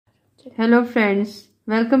Hello friends,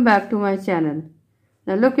 welcome back to my channel.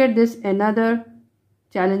 Now look at this another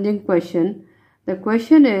challenging question. The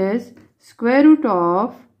question is square root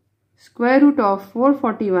of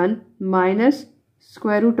 441 minus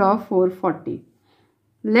square root of 440.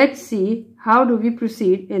 Let's see how do we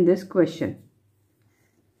proceed in this question.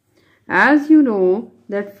 As you know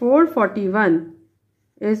that 441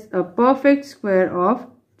 is a perfect square of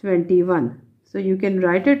 21. So you can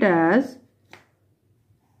write it as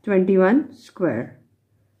 21 square.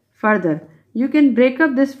 Further, you can break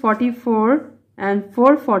up this 44 and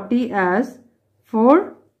 440 as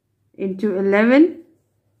 4 into 11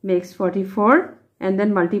 makes 44 and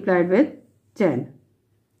then multiplied with 10.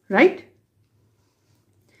 Right?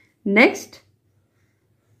 Next,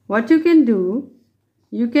 what you can do,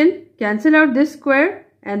 you can cancel out this square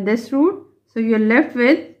and this root. So you are left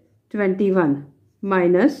with 21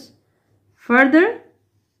 minus. Further,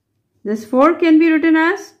 this 4 can be written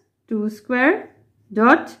as 2 square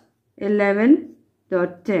dot 11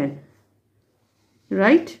 dot 10.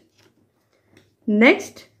 Right?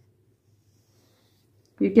 Next,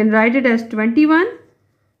 you can write it as 21.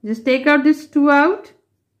 Just take out this 2 out.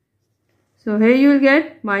 So here you will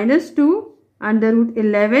get minus 2 under root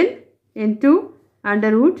 11 into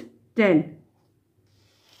under root 10.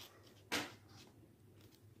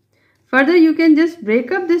 Further, you can just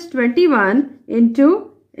break up this 21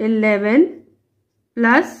 into 11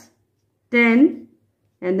 plus 10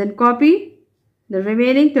 and then copy the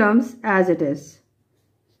remaining terms as it is.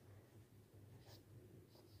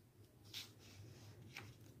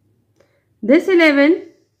 This 11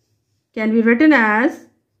 can be written as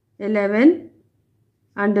 11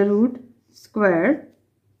 under root square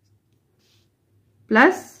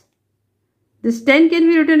plus this 10 can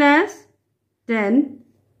be written as 10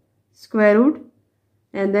 square root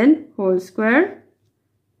and then whole square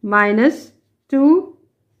minus 2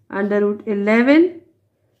 under root 11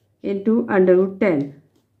 into under root 10.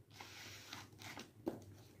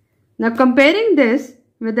 Now comparing this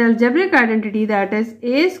with the algebraic identity, that is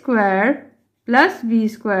a square plus b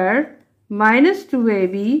square minus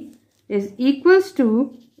 2ab is equals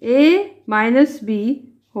to a minus b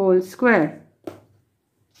whole square.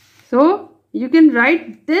 So you can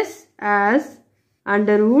write this as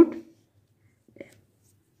under root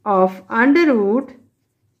of under root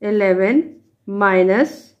 11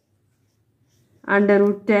 minus under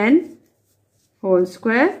root 10 whole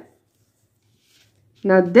square.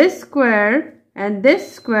 Now this square and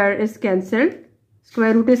this square is cancelled,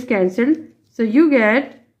 square root is cancelled, so you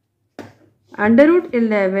get under root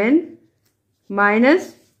 11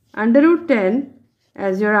 minus under root 10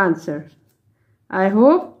 as your answer. I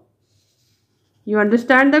hope you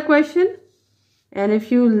understand the question, and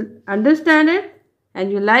if you understand it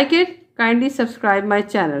and you like it, kindly subscribe my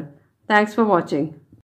channel. Thanks for watching.